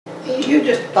you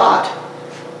just thought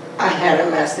I had a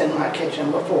mess in my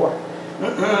kitchen before.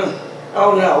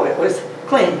 Oh no, it was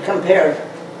clean compared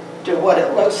to what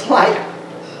it looks like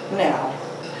now.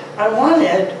 I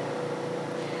wanted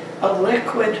a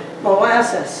liquid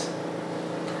molasses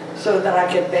so that I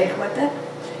could bake with it,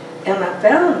 and I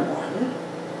found one,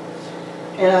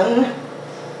 and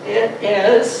it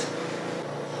is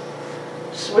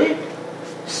sweet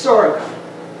sorghum,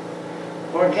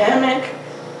 organic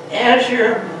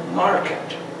Azure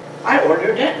Market. I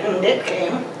ordered it and it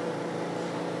came,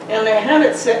 and they had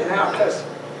it sitting out because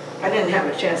I didn't have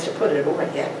a chance to put it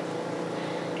away yet.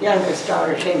 Youngest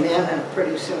daughter came in, and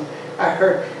pretty soon I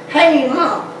heard, "Hey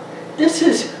Mom, this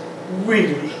is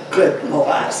really good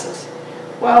molasses."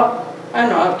 Well, I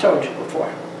know I've told you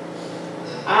before,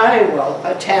 I will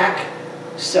attack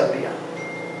sodium,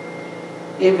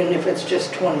 even if it's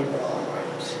just 20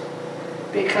 milligrams,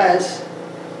 because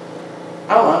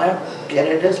I want to get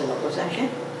it as low as I can.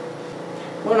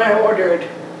 When I ordered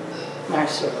my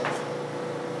syrup,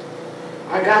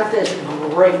 I got this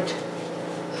great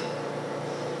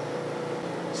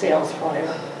sales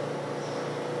flyer.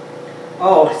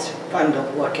 Oh, it's fun to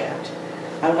look at.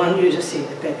 I want you to see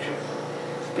the picture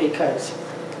because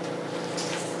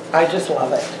I just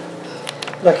love it.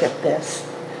 Look at this.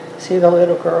 See the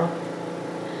little girl?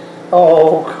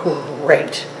 Oh,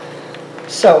 great.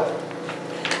 So,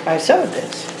 I showed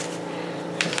this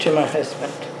to my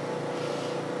husband,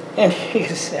 and he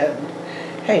said,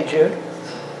 "Hey, Jude,"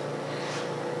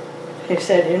 he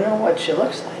said, "you know what she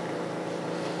looks like?"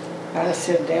 I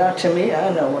said, "Yeah, to me,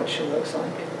 I know what she looks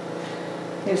like."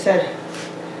 He said,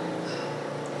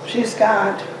 "She's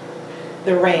got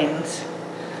the reins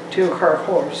to her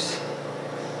horse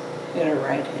in her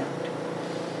right hand.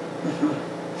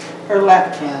 Her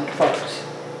left hand, folks,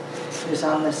 is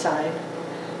on the side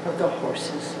of the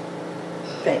horse's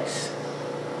face.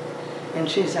 And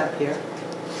she's up here,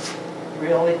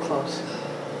 really close.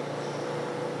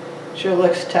 She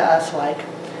looks to us like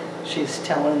she's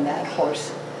telling that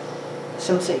horse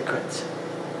some secrets."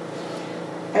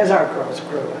 As our girls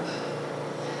grew up,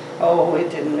 oh, it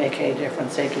didn't make any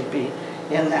difference. They could be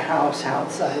in the house,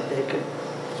 outside, they could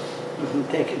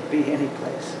be any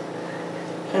place.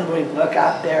 And we'd look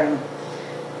out there and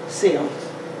see them.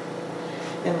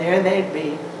 And there they'd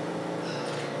be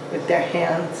with their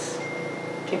hands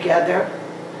together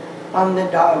on the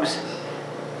dog's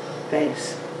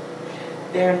face,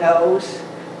 their nose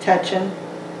touching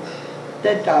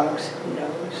the dog's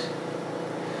nose.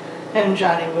 And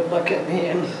Johnny would look at me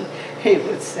and he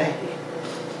would say,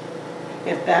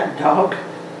 "If that dog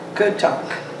could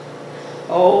talk,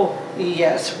 oh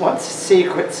yes, what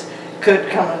secrets could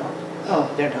come out." Oh,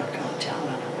 they're not going to tell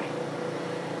anyway.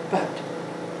 But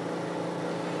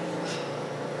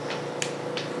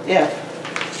if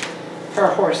her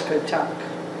horse could talk,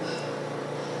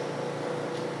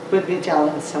 would be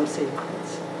telling some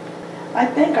secrets. I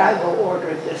think I will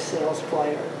order this sales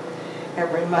flyer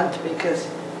every month because,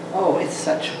 oh, it's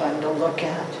such fun to look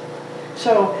at.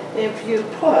 So if you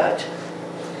put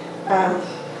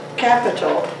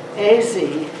capital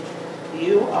AZURE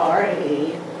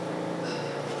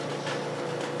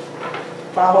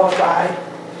followed by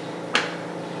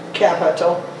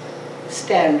capital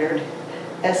standard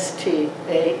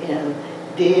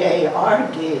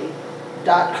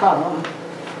STANDARD.com,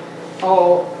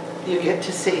 oh, you get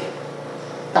to see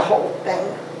the whole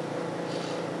thing.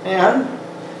 And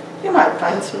you might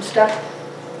find some stuff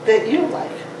that you like.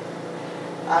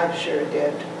 I sure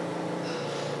did.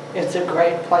 It's a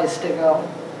great place to go.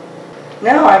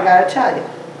 Now I gotta tell you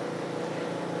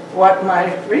what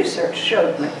my research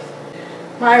showed me.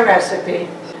 My recipe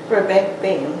for baked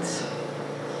beans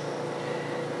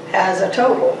has a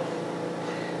total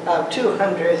of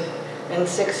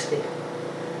 260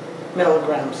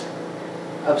 milligrams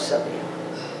of sodium.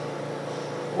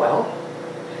 Well,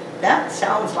 that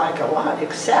sounds like a lot,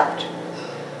 except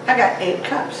I got 8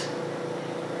 cups.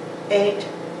 8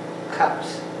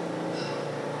 cups.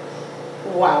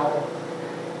 Wow.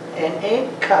 And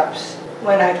 8 cups,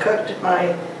 when I cooked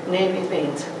my navy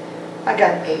beans, I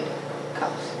got 8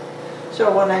 cups. So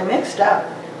when I mixed up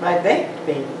my baked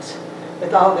beans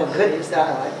with all the goodies that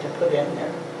I like to put in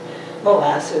there,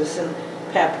 molasses and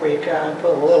paprika, I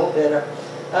put a little bit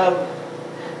of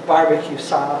barbecue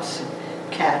sauce, and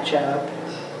ketchup,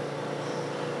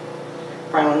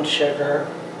 brown sugar.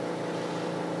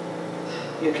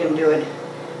 You can do it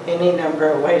any number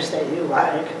of ways that you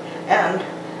like. And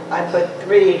I put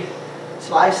 3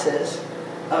 slices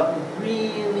of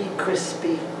really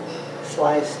crispy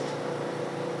sliced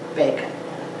bacon.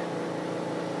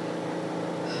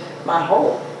 My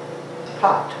whole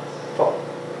pot full.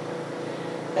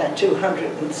 at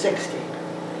 260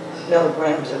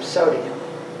 milligrams of sodium.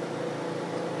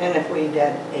 And if we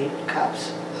did 8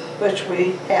 cups, which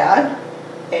we had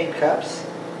 8 cups,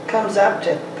 comes up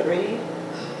to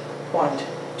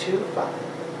 3.25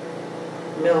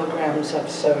 milligrams of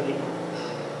sodium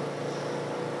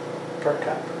per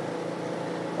cup.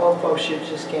 Oh, folks, you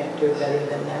just can't do better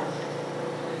than that.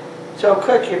 So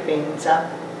cook your beans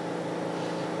up.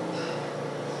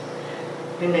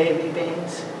 Your navy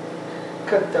beans,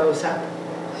 cook those up.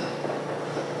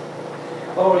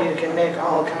 Oh, you can make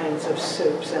all kinds of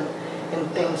soups and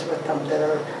things with them that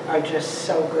are just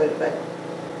so good, but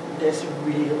this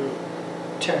really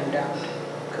turned out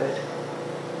good.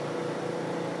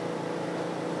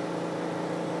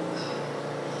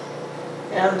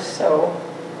 And so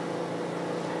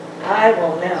I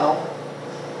will now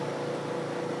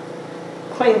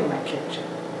clean my kitchen.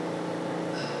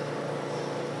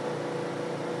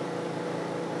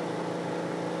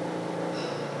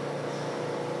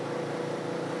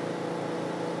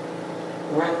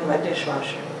 Run my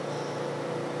dishwasher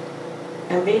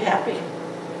and be happy.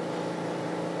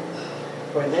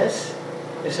 For this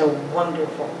is a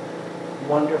wonderful,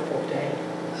 wonderful day.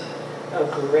 A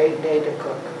great day to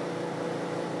cook.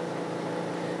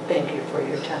 Thank you for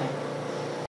your time.